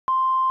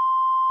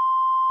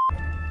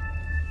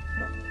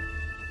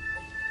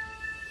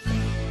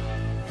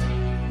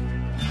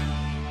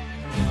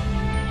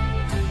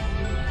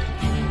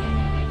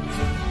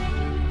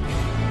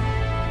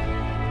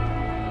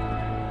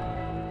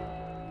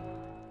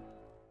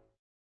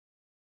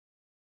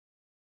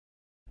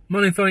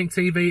Morning Thorning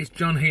TV, it's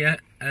John here.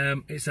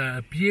 It's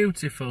a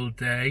beautiful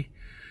day.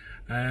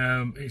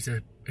 It's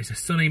a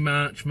sunny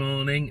March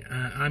morning.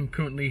 I'm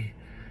currently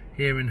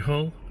here in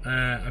Hull.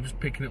 I'm just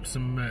picking up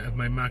some of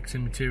my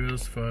marketing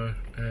materials for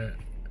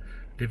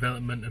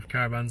development of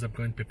caravans I'm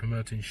going to be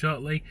promoting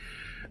shortly.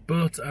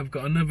 But I've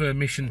got another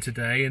mission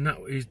today, and that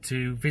is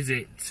to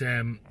visit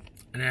an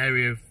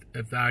area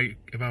of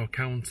our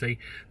county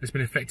that's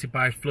been affected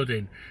by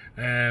flooding.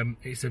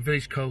 It's a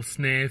village called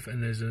Snaith,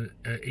 and there's a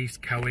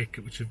East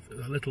Cowick, which are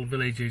little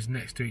villages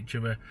next to each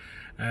other,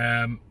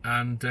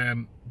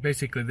 and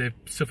basically they've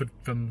suffered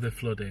from the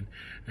flooding.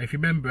 If you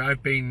remember,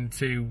 I've been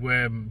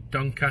to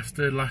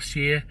Doncaster last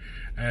year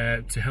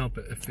to help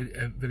at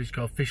a village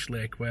called Fish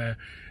Lake, where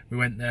we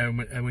went there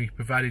and we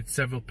provided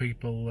several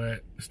people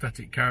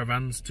static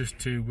caravans just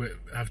to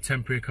have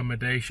temporary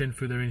accommodation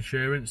through their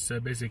insurance. So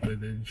basically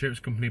the insurance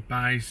company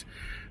buys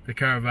the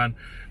caravan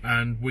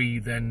and we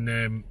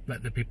then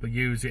let the people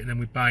use it, and then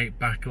we buy it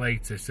back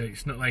later. So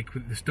it's not like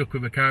they're stuck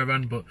with a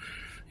caravan, but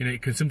you know,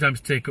 it can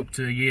sometimes take up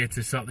to a year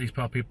to sort these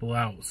poor people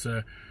out.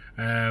 So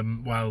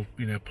while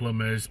you know,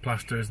 plumbers,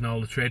 plasterers and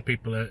all the trade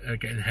people are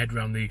getting their head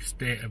around the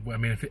state of, I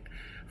mean, I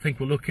think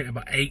we're looking at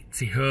about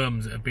 80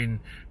 homes that have been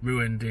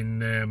ruined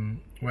in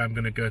where I'm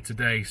going to go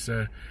today.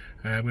 So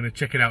I'm going to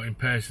check it out in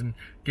person,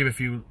 give a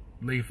few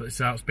leaflets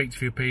out, speak to a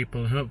few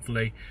people, and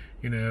hopefully,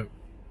 you know,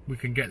 we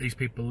can get these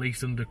people at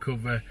least under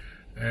cover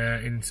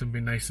in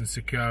something nice and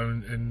secure,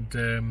 and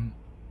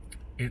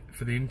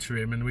for the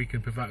interim, and we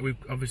can provide. We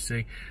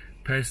obviously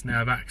personally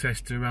have access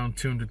to around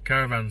 200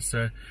 caravans,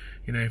 so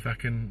you know, if I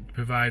can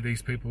provide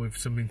these people with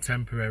something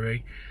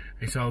temporary,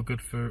 it's all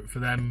good for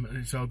them, and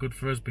it's all good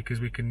for us, because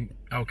we can,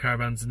 our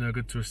caravans are no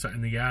good to us sat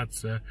in the yard,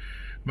 so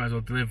might as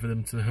well deliver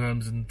them to the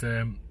homes, and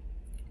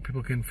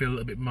people can feel a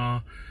little bit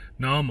more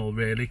normal,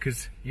 really,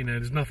 because you know,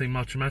 there's nothing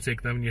more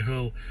traumatic than your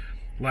whole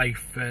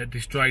life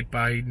destroyed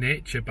by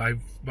nature, by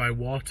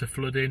water,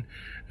 flooding,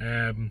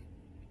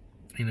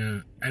 you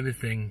know,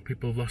 everything.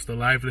 People have lost their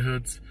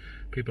livelihoods,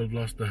 people have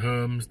lost their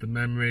homes, the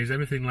memories,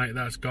 everything like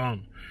that's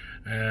gone.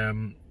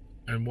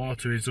 And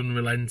water is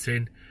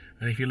unrelenting,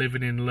 and if you're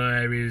living in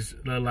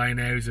low-lying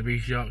areas of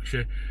East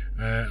Yorkshire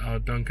or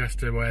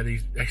Doncaster, where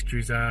these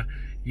estuaries are,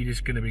 you're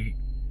just going to be,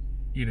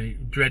 you know,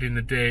 dreading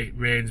the day it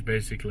rains,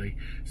 basically.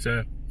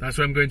 So that's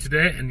where I'm going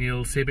today, and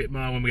you'll see a bit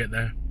more when we get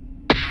there.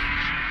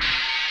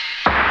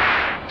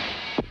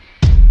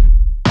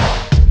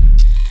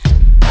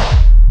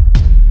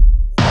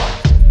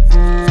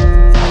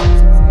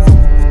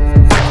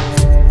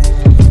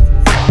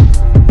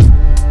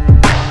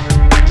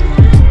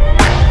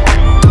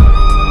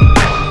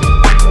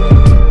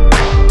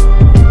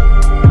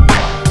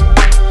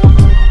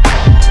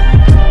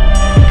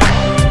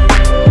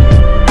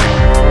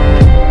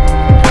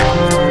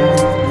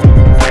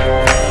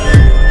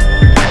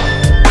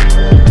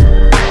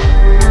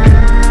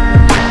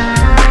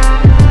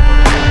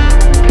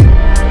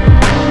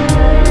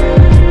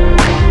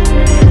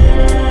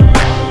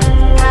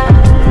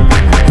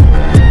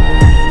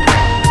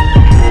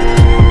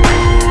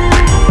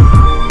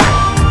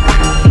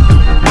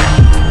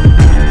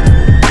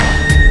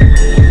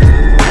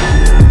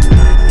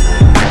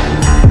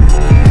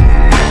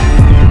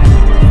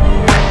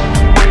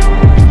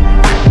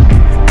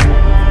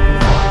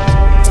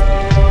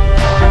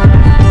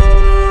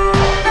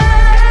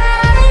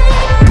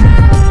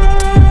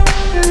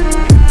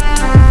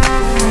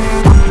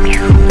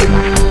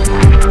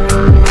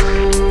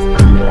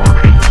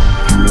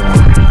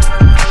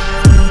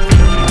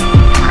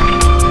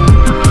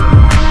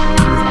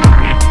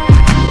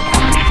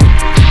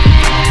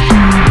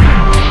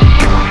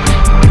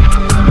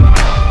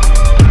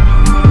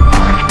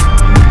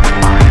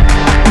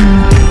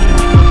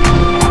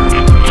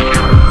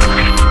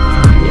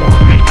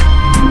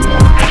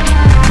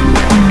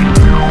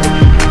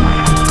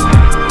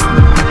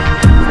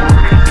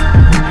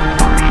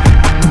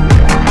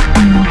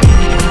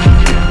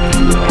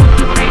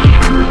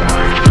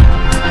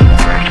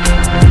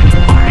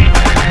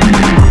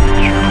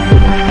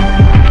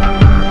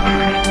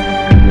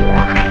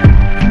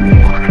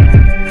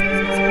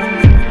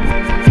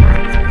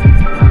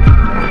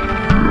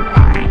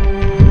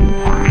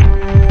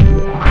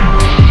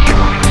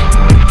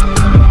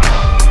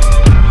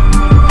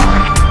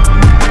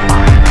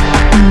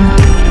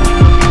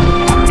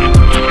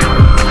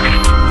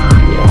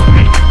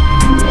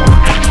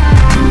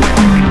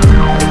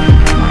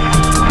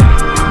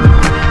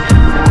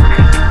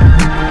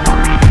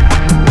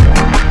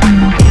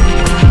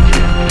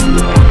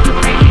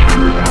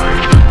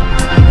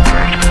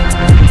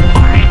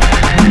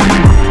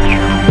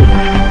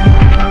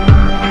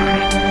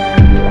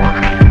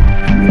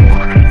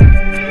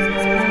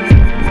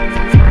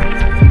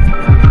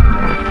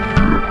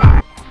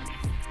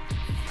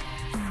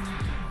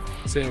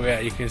 So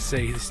you can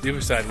see this is the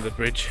other side of the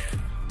bridge.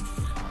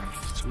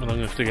 It's long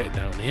enough to get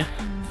down here.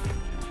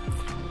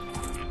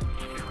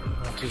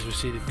 Water's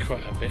receded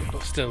quite a bit,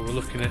 but still we're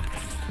looking at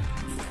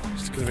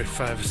it's going to be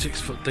 5 or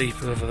 6 foot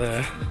deep over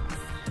there.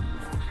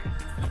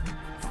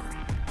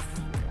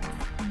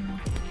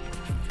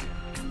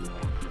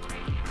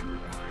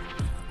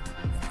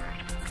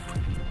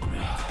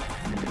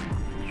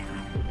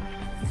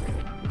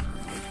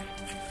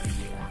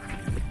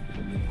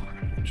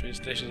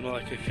 station's more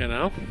like a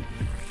canal.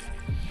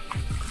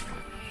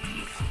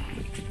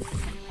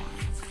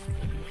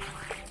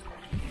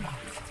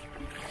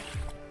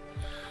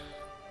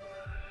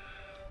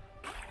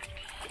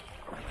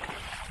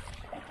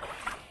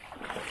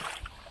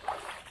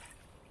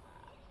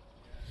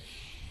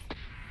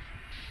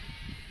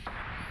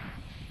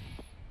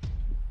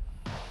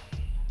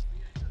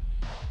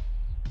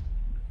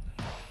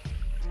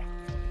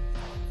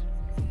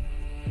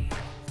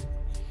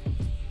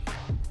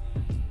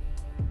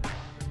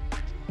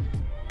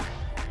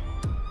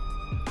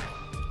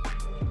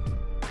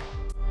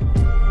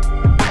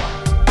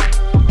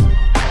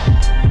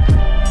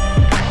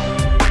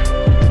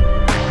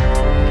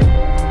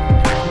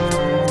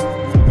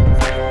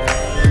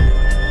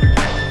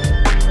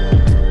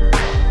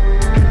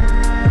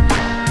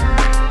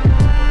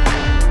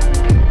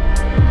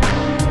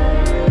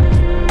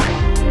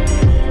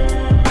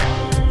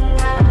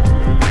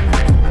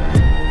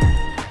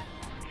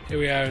 Here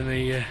we are in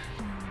the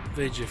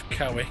village of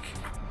Cowick,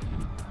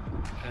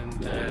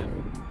 and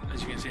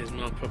as you can see, there's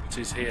more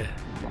properties here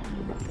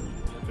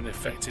that have been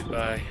affected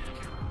by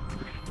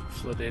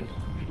flooding.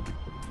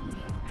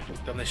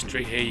 Down this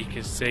street here you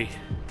can see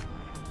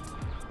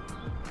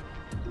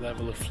the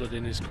level of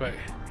flooding is quite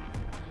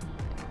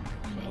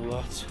a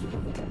lot.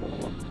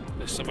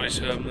 There's somebody's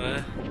home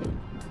there,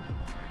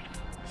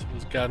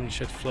 someone's garden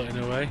shed floating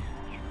away.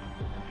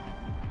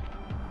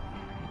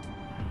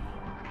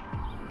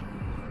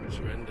 It's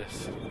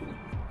horrendous.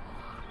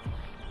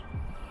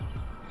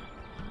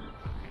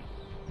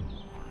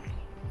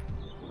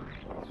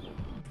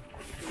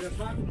 There's a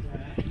bank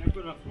there, and they've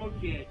got a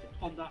floodgate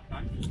on that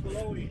bank just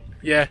below it.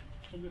 Yeah.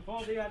 And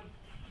before they had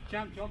a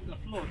chance of the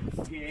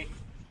floodgate,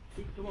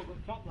 it come up the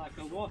top like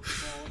a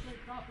waterfall.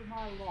 It's half a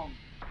mile long.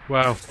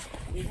 Wow.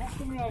 There's one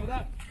coming over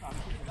that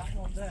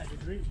one there, the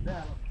green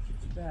there, look,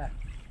 it's there.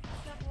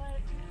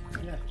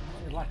 Yeah,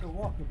 it's like a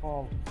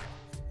waterfall.